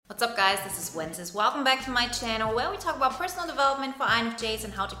What's up guys, this is Wences. Welcome back to my channel where we talk about personal development for INFJs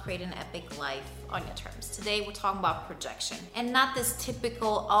and how to create an epic life on your terms. Today we're talking about projection and not this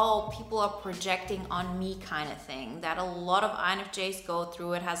typical, oh, people are projecting on me kind of thing that a lot of INFJs go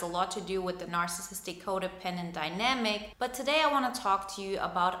through. It has a lot to do with the narcissistic codependent dynamic. But today I want to talk to you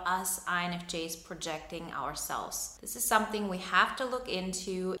about us INFJs projecting ourselves. This is something we have to look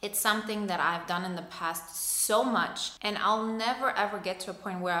into. It's something that I've done in the past so much, and I'll never ever get to a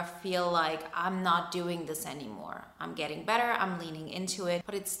point where I feel like I'm not doing this anymore. I'm getting better, I'm leaning into it,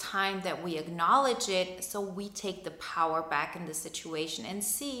 but it's time that we acknowledge it so we take the power back in the situation and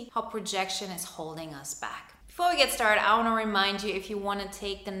see how projection is holding us back. Before we get started, I want to remind you, if you want to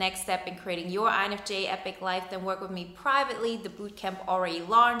take the next step in creating your INFJ epic life, then work with me privately. The bootcamp already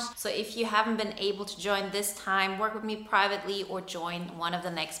launched. So if you haven't been able to join this time, work with me privately or join one of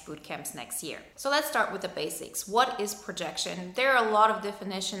the next bootcamps next year. So let's start with the basics. What is projection? There are a lot of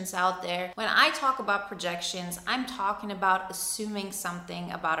definitions out there. When I talk about projections, I'm talking about assuming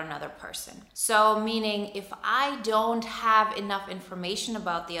something about another person. So meaning if I don't have enough information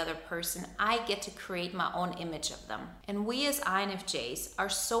about the other person, I get to create my own image of them. And we as INFJs are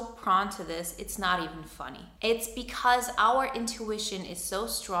so prone to this, it's not even funny. It's because our intuition is so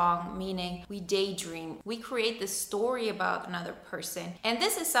strong, meaning we daydream. We create this story about another person. And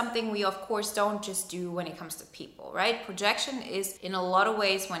this is something we of course don't just do when it comes to people, right? Projection is in a lot of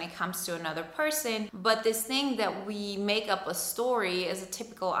ways when it comes to another person, but this thing that we make up a story is a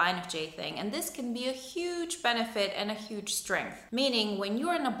typical INFJ thing. And this can be a huge benefit and a huge strength. Meaning when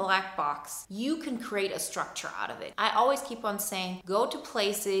you're in a black box, you can create a structure out of it. I always keep on saying, go to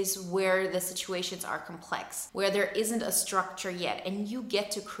places where the situations are complex, where there isn't a structure yet, and you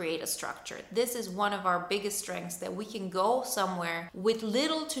get to create a structure. This is one of our biggest strengths, that we can go somewhere with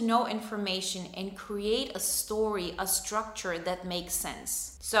little to no information and create a story, a structure that makes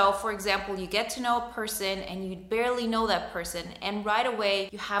sense. So for example, you get to know a person and you barely know that person, and right away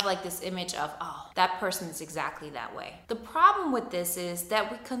you have like this image of, oh, that person is exactly that way. The problem with this is that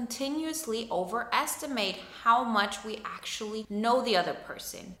we continuously overestimate how much we actually know the other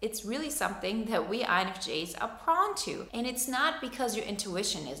person. It's really something that we INFJs are prone to. And it's not because your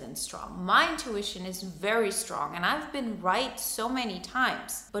intuition isn't strong. My intuition is very strong and I've been right so many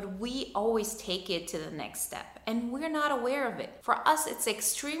times, but we always take it to the next step and we're not aware of it. For us, it's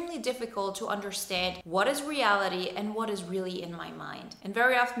extremely difficult to understand what is reality and what is really in my mind. And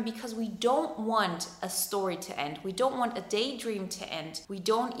very often, because we don't want a story to end, we don't want a daydream to end, we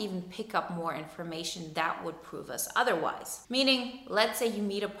don't even pick up more information that would prove us otherwise. Meaning, let's say you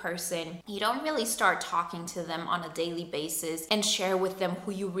meet a person, you don't really start talking to them on a daily basis and share with them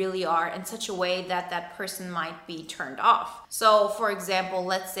who you really are in such a way that that person might be turned off. So for example,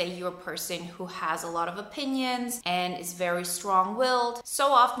 let's say you're a person who has a lot of opinions and is very strong-willed. So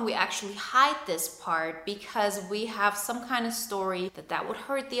often we actually hide this part because we have some kind of story that would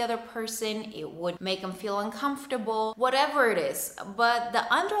hurt the other person, it would make them feel uncomfortable, whatever it is. But the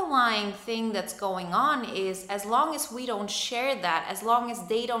underlying thing that's going on is, as long as we don't share that, as long as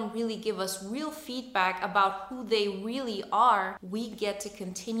they don't really give us real feedback about who they really are, we get to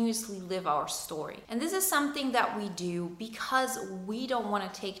continuously live our story. And this is something that we do because we don't want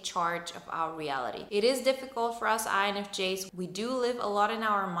to take charge of our reality. It is difficult for us INFJs. We do live a lot in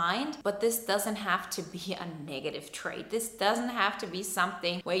our mind, but this doesn't have to be a negative trait. This doesn't have to be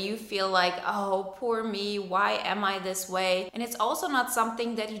something where you feel like, oh, poor me, why am I this way? And it's also not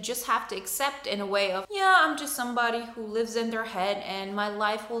something that you just have to accept in a way of, yeah, I'm just somebody who lives in their head and my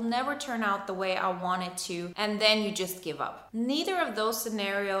life will never turn out the way I want it to, and then you just give up. Neither of those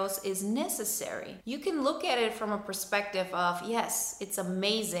scenarios is necessary. You can look at it from a perspective of, yes, it's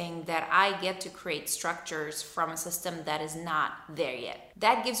amazing that I get to create structures from a system that is not there yet.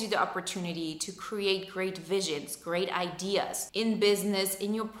 That gives you the opportunity to create great visions, great ideas in business,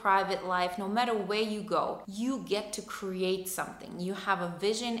 in your private life, no matter where you go. You get to create something. You have a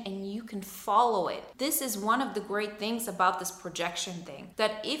vision and you can follow it. This is one of the great things about this projection thing,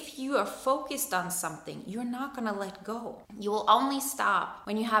 that if you are focused on something, you're not going to let go. You will only stop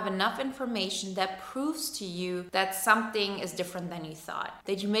when you have enough information that proves to you that something is different than you thought,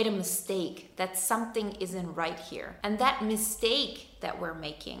 that you made a mistake, that something isn't right here. And that mistake that we're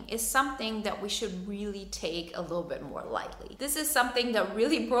making is something that we should really take a little bit more lightly. This is something that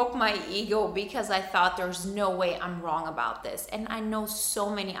really broke my ego because I thought there's no way I'm wrong about this. And I know so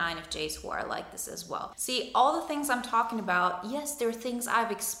many INFJs who are like this as well. See, all the things I'm talking about, yes, there are things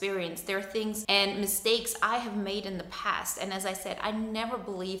I've experienced, there are things and mistakes I have made in the past. And as I said, I never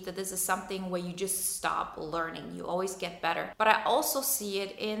believed that this is something where you just stop learning. You always get better. But I also see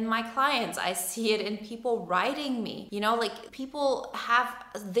it in my clients. I see it in people writing me. You know, like people People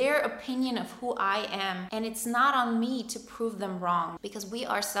have their opinion of who I am, and it's not on me to prove them wrong, because we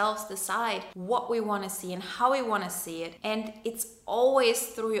ourselves decide what we want to see and how we want to see it, and it's always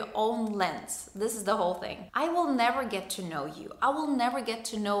through your own lens. This is the whole thing. I will never get to know you. I will never get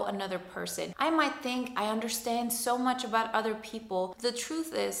to know another person. I might think I understand so much about other people. The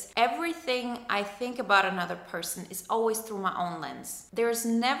truth is, everything I think about another person is always through my own lens. There's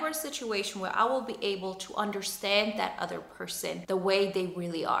never a situation where I will be able to understand that other person the way they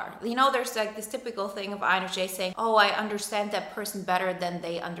really are. You know, there's like this typical thing of INFJ saying, oh, I understand that person better than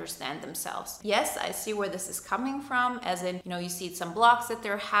they understand themselves. Yes, I see where this is coming from, as in, you see some blocks that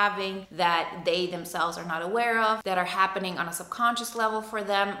they're having that they themselves are not aware of, that are happening on a subconscious level for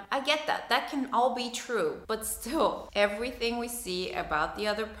them. I get that. That can all be true. But still, everything we see about the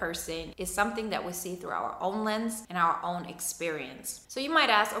other person is something that we see through our own lens and our own experience. So you might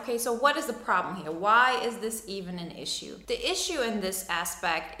ask, okay, so what is the problem here? Why is this even an issue? The issue in this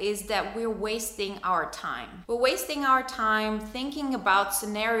aspect is that we're wasting our time. We're wasting our time thinking about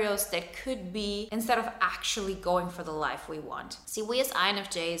scenarios that could be, instead of actually going for the life we want. See, we as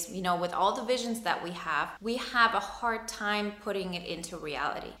INFJs, with all the visions that we have a hard time putting it into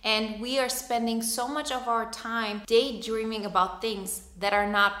reality. And we are spending so much of our time daydreaming about things that are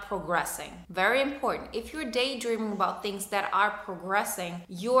not progressing. Very important. If you're daydreaming about things that are progressing,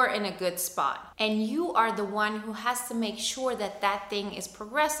 you're in a good spot. And you are the one who has to make sure that that thing is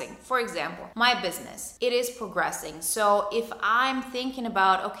progressing. For example, my business, it is progressing. So if I'm thinking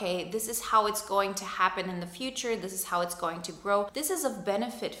about, okay, this is how it's going to happen in the future, this is how it's going to grow, this is of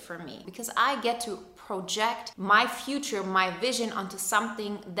benefit for me because I get to project my future, my vision onto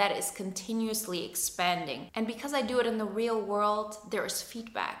something that is continuously expanding. And because I do it in the real world, there's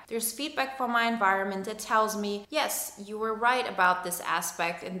feedback. There's feedback from my environment that tells me, yes, you were right about this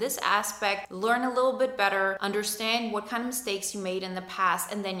aspect. In this aspect, learn a little bit better, understand what kind of mistakes you made in the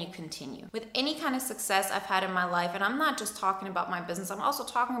past, and then you continue. With any kind of success I've had in my life, and I'm not just talking about my business, I'm also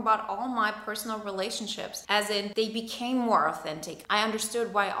talking about all my personal relationships, as in they became more authentic. I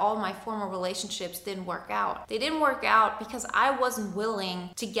understood why all my former relationships didn't work out. They didn't work out because I wasn't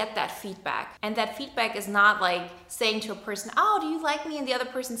willing to get that feedback. And that feedback is not like saying to a person, oh, do you like me? And the other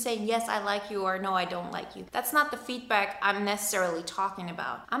person saying, yes, I like you, or no, I don't like you. That's not the feedback I'm necessarily talking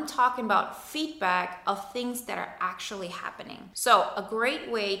about. I'm talking about feedback of things that are actually happening. So a great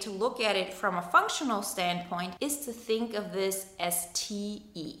way to look at it from a functional standpoint is to think of this as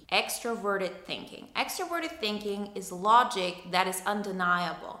TE, extroverted thinking. Extroverted thinking is logic that is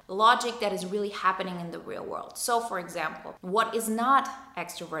undeniable, logic that is really happening in the real world. So for example, what is not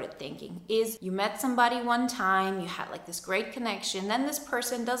extroverted thinking is you met somebody one time, you had like this great connection, then this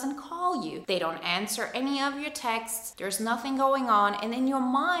person doesn't call you, they don't answer any of your texts, there's nothing going on, and in your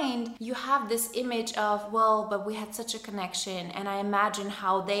mind you have this image of, well, but we had such a connection and I imagine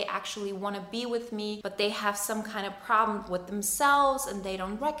how they actually want to be with me, but they have some kind of problem with themselves and they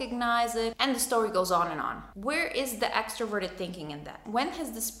don't recognize it, and the story goes on and on. Where is the extroverted thinking in that? When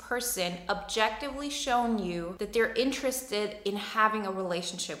has this person objectively shown you that they're interested in having a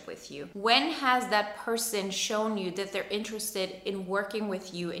relationship with you? When has that person shown you that they're interested in working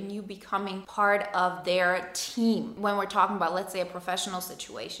with you and you becoming part of their team? When we're talking about, let's say, a professional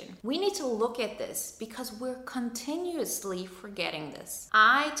situation, we need to look at this because we're continuously forgetting this.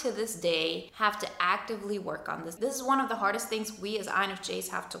 I, to this day, have to actively work on this. This is one of the hardest things we as INFJs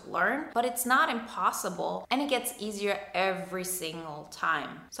have to learn, but it's not impossible, and it gets easier every single time.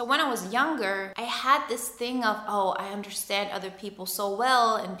 So when I was younger, I had this thing of, oh, I understand other people so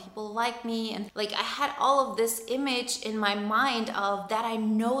well and people like me, and like I had all of this image in my mind of that I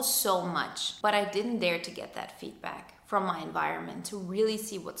know so much, but I didn't dare to get that feedback from my environment to really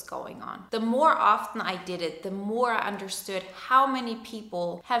see what's going on. The more often I did it, the more I understood how many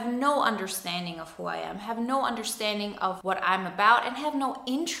people have no understanding of who I am, have no understanding of what I'm about, and have no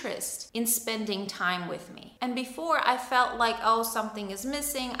interest in spending time with me. And before I felt like, oh, something is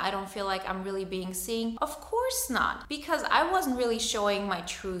missing, I don't feel like I'm really being seen. Of course not, because I wasn't really showing my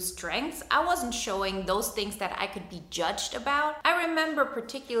true strengths. I wasn't showing those things that I could be judged about. I remember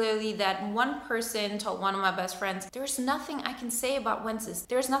particularly that one person told one of my best friends, there's nothing I can say about Wences.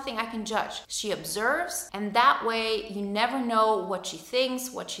 There's nothing I can judge. She observes, and that way you never know what she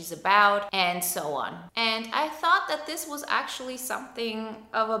thinks, what she's about, and so on. And I thought that this was actually something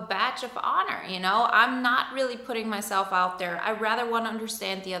of a badge of honor, I'm not really putting myself out there. I rather want to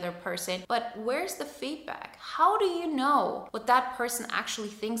understand the other person, but where's the feedback? How do you know what that person actually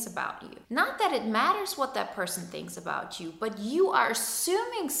thinks about you? Not that it matters what that person thinks about you, but you are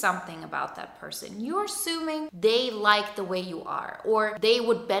assuming something about that person. You're assuming they like like the way you are, or they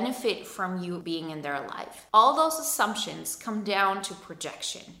would benefit from you being in their life. All those assumptions come down to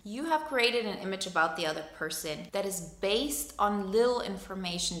projection. You have created an image about the other person that is based on little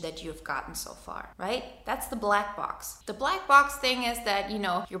information that you've gotten so far, right? That's the black box. The black box thing is that,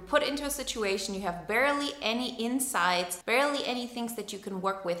 you're put into a situation, you have barely any insights, barely any things that you can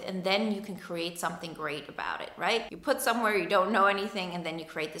work with, and then you can create something great about it, right? You put somewhere you don't know anything, and then you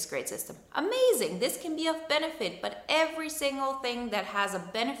create this great system. Amazing. This can be of benefit, but every single thing that has a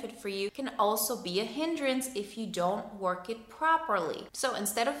benefit for you can also be a hindrance if you don't work it properly. So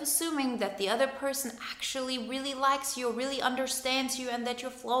instead of assuming that the other person actually really likes you, or really understands you, and that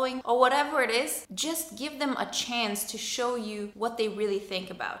you're flowing, or whatever it is, just give them a chance to show you what they really think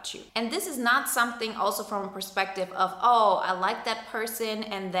about you. And this is not something also from a perspective of, oh, I like that person,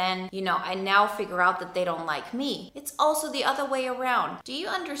 and then, I now figure out that they don't like me. It's also the other way around. Do you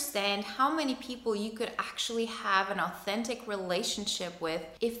understand how many people you could actually have an authentic relationship with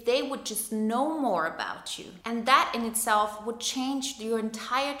if they would just know more about you? And that in itself would change your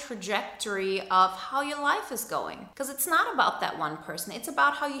entire trajectory of how your life is going. Because it's not about that one person. It's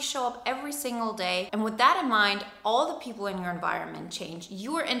about how you show up every single day. And with that in mind, all the people in your environment change.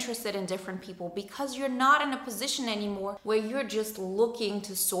 You are interested in different people because you're not in a position anymore where you're just looking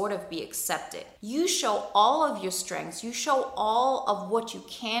to sort of be accepted. You show all of your strengths. You show all of what you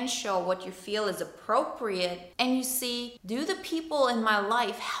can show, what you feel is appropriate. And you see, do the people in my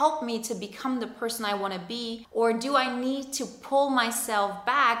life help me to become the person I want to be? Or do I need to pull myself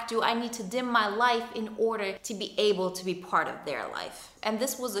back? Do I need to dim my life in order to be able to be part of their life? And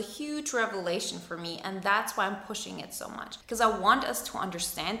this was a huge revelation for me, and that's why I'm pushing it so much. Because I want us to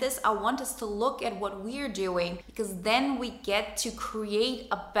understand this. I want us to look at what we're doing, because then we get to create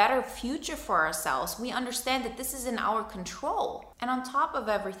a better future for ourselves. We understand that this is in our control. And on top of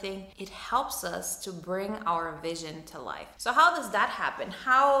everything, it helps us to bring our vision to life. So how does that happen?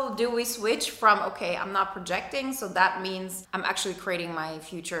 How do we switch from, okay, I'm not projecting, so that means I'm actually creating my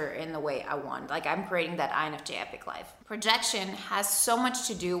future in the way I want. Like I'm creating that INFJ epic life. Projection has so much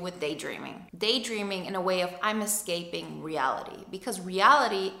to do with daydreaming. Daydreaming in a way of I'm escaping reality, because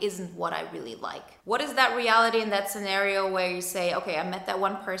reality isn't what I really like. What is that reality in that scenario where you say, okay, I met that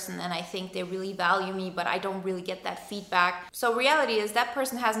one person and I think they really value me, but I don't really get that feedback. So reality is that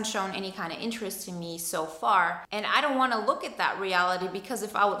person hasn't shown any kind of interest in me so far. And I don't want to look at that reality, because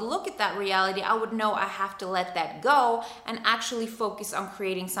if I would look at that reality, I would know I have to let that go and actually focus on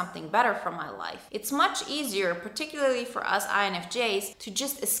creating something better for my life. It's much easier, particularly for us INFJs, to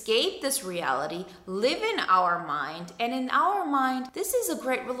just escape this reality, live in our mind. And in our mind, this is a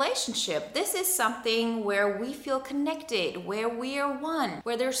great relationship. This is something where we feel connected, where we are one,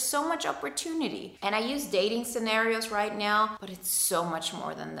 where there's so much opportunity. And I use dating scenarios right now, but it's so much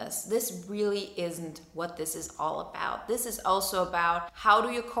more than this. This really isn't what this is all about. This is also about, how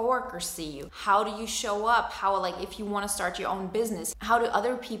do your coworkers see you? How do you show up? How, like, if you want to start your own business, how do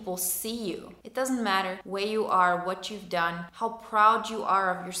other people see you? It doesn't matter where you are, what you've done, how proud you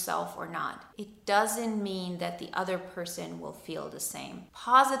are of yourself or not. It doesn't mean that the other person will feel the same,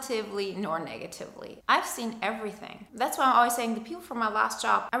 positively nor negatively. I've seen everything. That's why I'm always saying the people from my last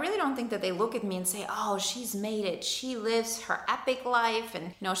job, I really don't think that they look at me and say, oh, she's made it. She lives her epic life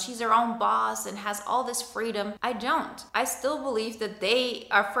and she's her own boss and has all this freedom. I don't. I still believe that they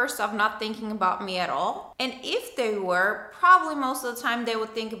are first off not thinking about me at all. And if they were, probably most of the time they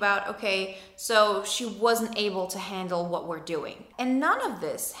would think about, okay, so she wasn't able to handle what we're doing. And none of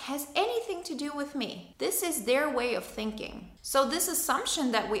this has anything to do with me. This is their way of thinking. So this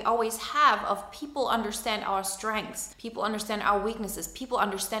assumption that we always have of people understand our strengths, people understand our weaknesses, people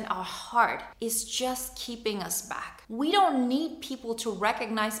understand our heart, is just keeping us back. We don't need people to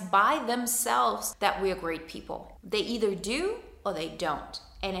recognize by themselves that we are great people. They either do or they don't.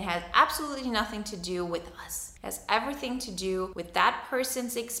 And it has absolutely nothing to do with us. It has everything to do with that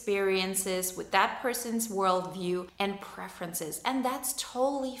person's experiences, with that person's worldview and preferences. And that's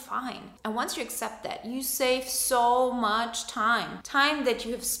totally fine. And once you accept that, you save so much time. Time that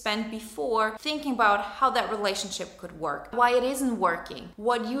you have spent before thinking about how that relationship could work, why it isn't working,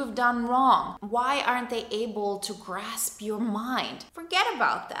 what you have done wrong, why aren't they able to grasp your mind. Forget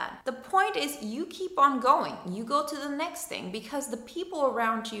about that. The point is you keep on going. You go to the next thing, because the people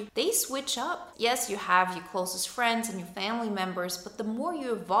around you, they switch up. Yes, you have your closest friends and your family members, but the more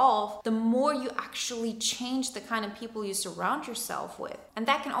you evolve, the more you actually change the kind of people you surround yourself with. And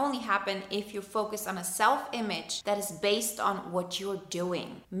that can only happen if you focus on a self-image that is based on what you're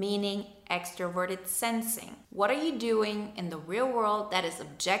doing, meaning extroverted sensing. What are you doing in the real world that is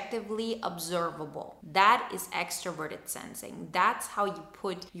objectively observable? That is extroverted sensing. That's how you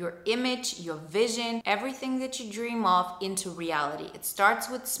put your image, your vision, everything that you dream of into reality. It starts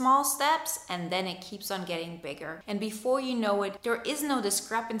with small steps and then it keeps on getting bigger. And before you know it, there is no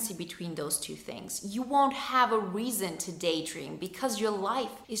discrepancy between those two things. You won't have a reason to daydream because your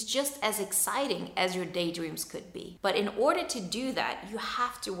life is just as exciting as your daydreams could be. But in order to do that, you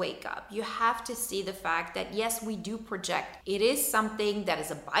have to wake up. You have to see the fact that yes, we do project. It is something that is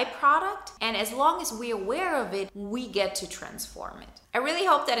a byproduct, and as long as we're aware of it, we get to transform it. I really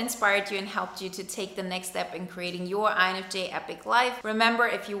hope that inspired you and helped you to take the next step in creating your INFJ epic life. Remember,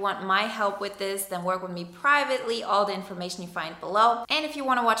 if you want my help with this, then work with me privately. All the information you find below. And if you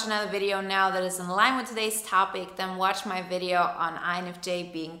want to watch another video now that is in line with today's topic, then watch my video on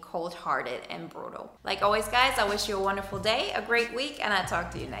INFJ being cold-hearted and brutal. Like always, guys, I wish you a wonderful day, a great week, and I'll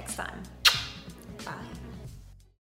talk to you next time.